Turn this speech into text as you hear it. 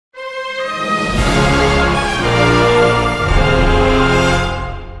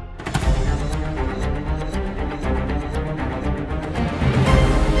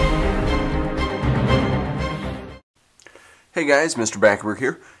Hey guys, Mr. Backerberg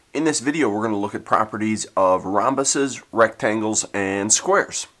here. In this video we're going to look at properties of rhombuses, rectangles, and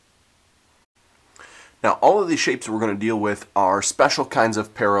squares. Now all of these shapes we're going to deal with are special kinds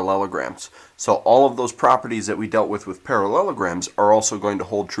of parallelograms. So all of those properties that we dealt with parallelograms are also going to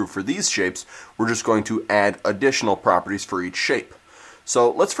hold true for these shapes. We're just going to add additional properties for each shape.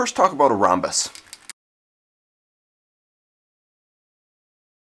 So let's first talk about a rhombus.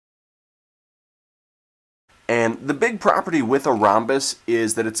 And the big property with a rhombus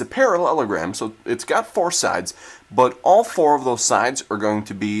is that it's a parallelogram, so it's got four sides, but all four of those sides are going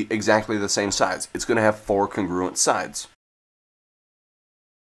to be exactly the same size. It's going to have four congruent sides.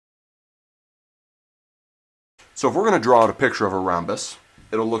 So if we're going to draw out a picture of a rhombus,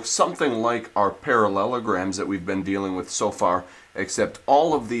 it'll look something like our parallelograms that we've been dealing with so far, except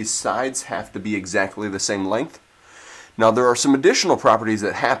all of these sides have to be exactly the same length. Now there are some additional properties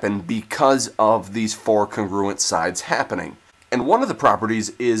that happen because of these four congruent sides happening. And one of the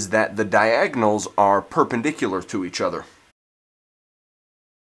properties is that the diagonals are perpendicular to each other.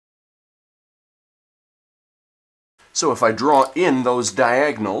 So if I draw in those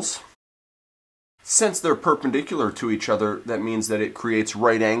diagonals, since they're perpendicular to each other, that means that it creates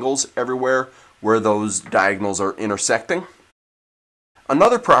right angles everywhere where those diagonals are intersecting.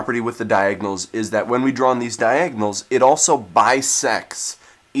 Another property with the diagonals is that when we draw in these diagonals, it also bisects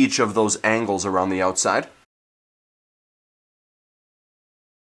each of those angles around the outside.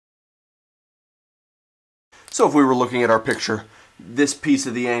 So if we were looking at our picture, this piece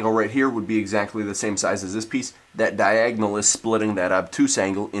of the angle right here would be exactly the same size as this piece. That diagonal is splitting that obtuse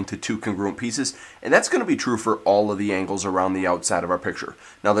angle into two congruent pieces, and that's going to be true for all of the angles around the outside of our picture.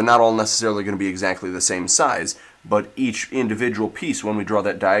 Now they're not all necessarily going to be exactly the same size, but each individual piece, when we draw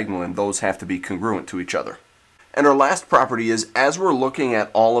that diagonal in, those have to be congruent to each other. And our last property is, as we're looking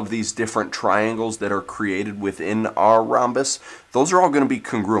at all of these different triangles that are created within our rhombus, those are all going to be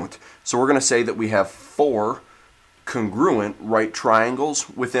congruent. So we're going to say that we have four congruent right triangles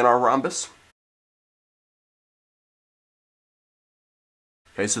within our rhombus.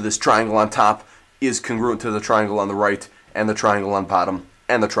 Okay, so this triangle on top is congruent to the triangle on the right, and the triangle on bottom,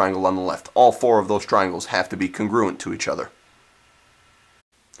 and the triangle on the left. All four of those triangles have to be congruent to each other.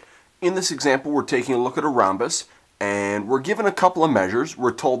 In this example, we're taking a look at a rhombus, and we're given a couple of measures.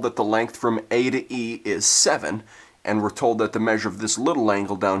 We're told that the length from A to E is 7, and we're told that the measure of this little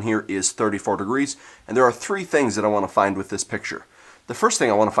angle down here is 34 degrees. And there are three things that I want to find with this picture. The first thing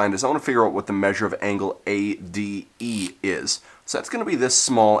I want to find is I want to figure out what the measure of angle ADE is. So that's going to be this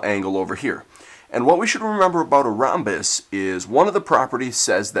small angle over here. And what we should remember about a rhombus is one of the properties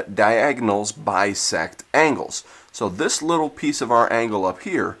says that diagonals bisect angles. So this little piece of our angle up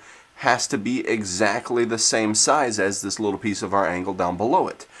here has to be exactly the same size as this little piece of our angle down below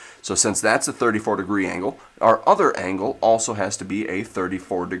it. So since that's a 34-degree angle, our other angle also has to be a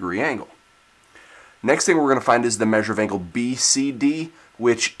 34-degree angle. Next thing we're going to find is the measure of angle BCD,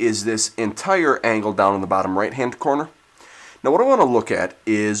 which is this entire angle down in the bottom right-hand corner. Now what I want to look at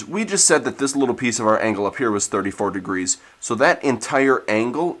is, we just said that this little piece of our angle up here was 34 degrees. So that entire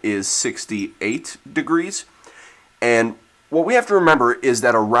angle is 68 degrees. And what we have to remember is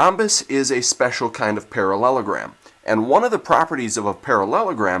that a rhombus is a special kind of parallelogram. And one of the properties of a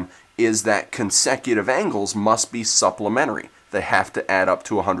parallelogram is that consecutive angles must be supplementary. They have to add up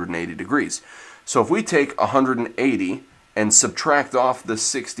to 180 degrees. So if we take 180 and subtract off the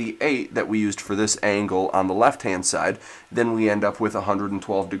 68 that we used for this angle on the left-hand side, then we end up with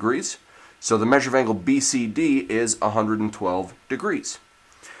 112 degrees. So the measure of angle BCD is 112 degrees.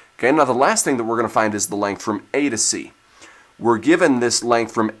 Okay, now the last thing that we're going to find is the length from A to C. We're given this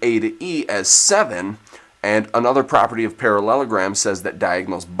length from A to E as 7, and another property of parallelogram says that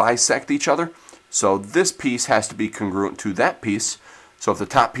diagonals bisect each other. So this piece has to be congruent to that piece. So if the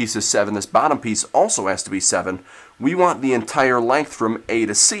top piece is 7, this bottom piece also has to be 7. We want the entire length from A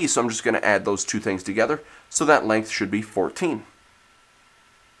to C, so I'm just going to add those two things together. So that length should be 14.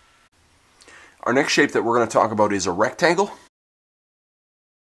 Our next shape that we're going to talk about is a rectangle.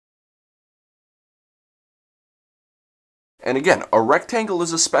 And again, a rectangle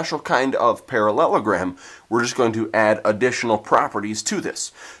is a special kind of parallelogram. We're just going to add additional properties to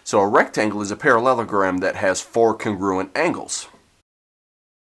this. So a rectangle is a parallelogram that has four congruent angles.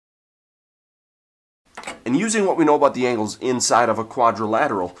 And using what we know about the angles inside of a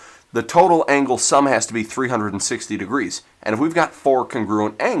quadrilateral, the total angle sum has to be 360 degrees. And if we've got four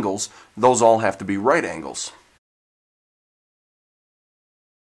congruent angles, those all have to be right angles.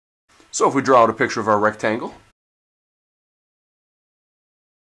 So if we draw out a picture of our rectangle,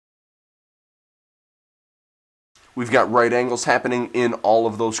 we've got right angles happening in all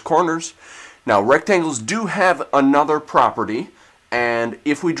of those corners. Now, rectangles do have another property, and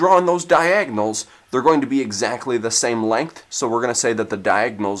if we draw in those diagonals, they're going to be exactly the same length, so we're going to say that the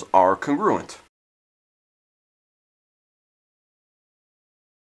diagonals are congruent.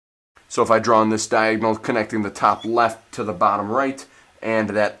 So if I draw in this diagonal connecting the top left to the bottom right,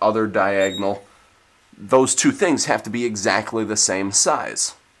 and that other diagonal, those two things have to be exactly the same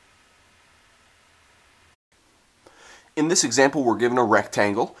size. In this example, we're given a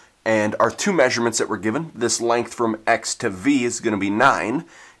rectangle, and our two measurements that we're given, this length from x to v is going to be 9,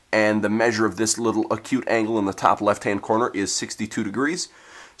 and the measure of this little acute angle in the top left-hand corner is 62 degrees.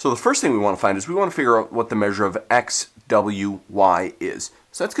 So the first thing we want to find is we want to figure out what the measure of xwy is.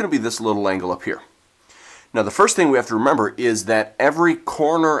 So that's going to be this little angle up here. Now the first thing we have to remember is that every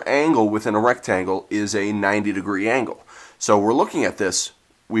corner angle within a rectangle is a 90-degree angle. So we're looking at this.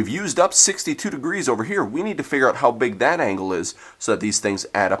 We've used up 62 degrees over here. We need to figure out how big that angle is so that these things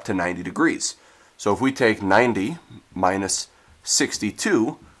add up to 90 degrees. So if we take 90 minus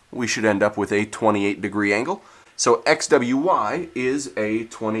 62, we should end up with a 28-degree angle. So xwy is a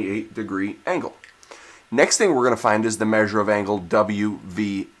 28-degree angle. Next thing we're going to find is the measure of angle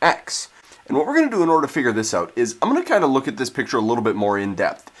wvx. And what we're going to do in order to figure this out is I'm going to kind of look at this picture a little bit more in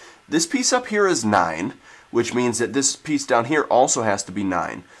depth. This piece up here is 9. Which means that this piece down here also has to be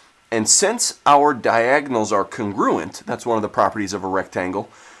 9. And since our diagonals are congruent, that's one of the properties of a rectangle,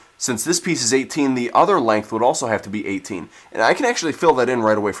 since this piece is 18, the other length would also have to be 18. And I can actually fill that in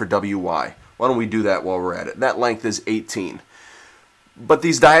right away for wy. Why don't we do that while we're at it? That length is 18. But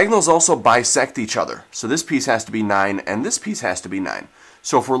these diagonals also bisect each other. So this piece has to be 9 and this piece has to be 9.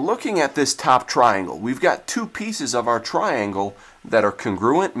 So if we're looking at this top triangle, we've got two pieces of our triangle that are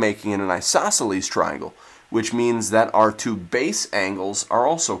congruent, making it an isosceles triangle, which means that our two base angles are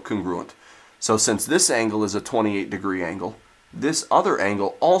also congruent. So since this angle is a 28-degree angle, this other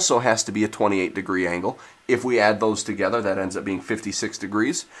angle also has to be a 28-degree angle. If we add those together, that ends up being 56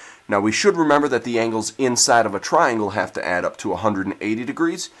 degrees. Now we should remember that the angles inside of a triangle have to add up to 180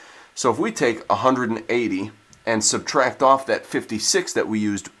 degrees. So if we take 180 and subtract off that 56 that we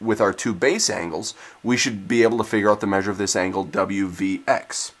used with our two base angles, we should be able to figure out the measure of this angle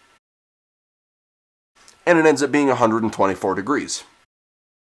wvx. And it ends up being 124 degrees.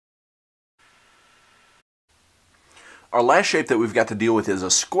 Our last shape that we've got to deal with is a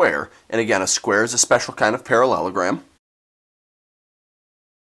square, and again, a square is a special kind of parallelogram.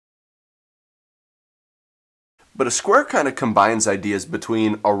 But a square kind of combines ideas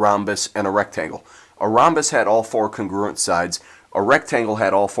between a rhombus and a rectangle. A rhombus had all four congruent sides, a rectangle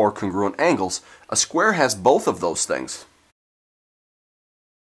had all four congruent angles. A square has both of those things.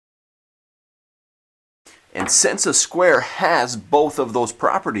 And since a square has both of those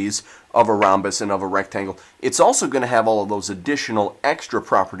properties of a rhombus and of a rectangle, it's also going to have all of those additional extra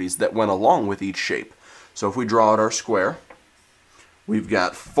properties that went along with each shape. So if we draw out our square, we've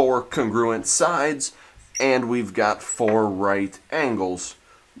got four congruent sides and we've got four right angles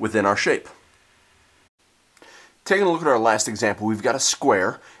within our shape. Taking a look at our last example, we've got a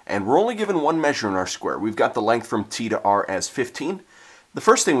square and we're only given one measure in our square. We've got the length from T to R as 15. The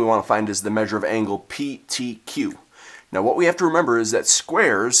first thing we want to find is the measure of angle PTQ. Now what we have to remember is that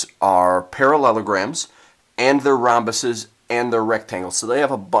squares are parallelograms and they're rhombuses and they're rectangles, so they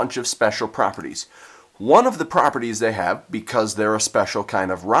have a bunch of special properties. One of the properties they have, because they're a special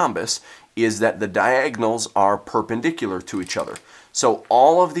kind of rhombus, is that the diagonals are perpendicular to each other. So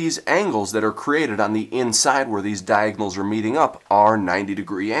all of these angles that are created on the inside where these diagonals are meeting up are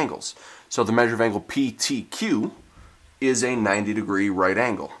 90-degree angles. So the measure of angle PTQ is a 90-degree right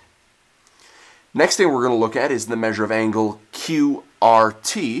angle. Next thing we're going to look at is the measure of angle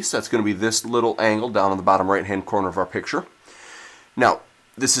QRT. So that's going to be this little angle down in the bottom right-hand corner of our picture. Now,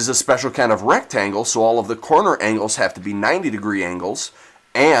 this is a special kind of rectangle, so all of the corner angles have to be 90-degree angles.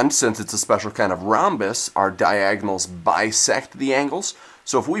 And since it's a special kind of rhombus, our diagonals bisect the angles.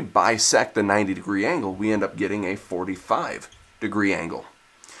 So if we bisect the 90-degree angle, we end up getting a 45-degree angle.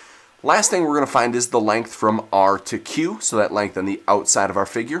 Last thing we're going to find is the length from R to Q, so that length on the outside of our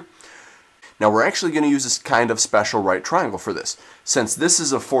figure. Now we're actually going to use this kind of special right triangle for this. Since this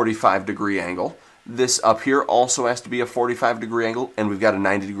is a 45-degree angle, this up here also has to be a 45-degree angle, and we've got a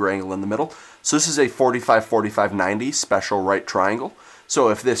 90-degree angle in the middle. So this is a 45, 45, 90 special right triangle. So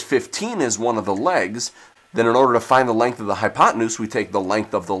if this 15 is one of the legs, then in order to find the length of the hypotenuse, we take the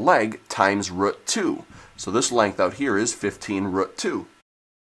length of the leg times root 2. So this length out here is 15 root 2.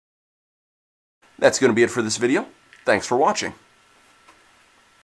 That's going to be it for this video. Thanks for watching.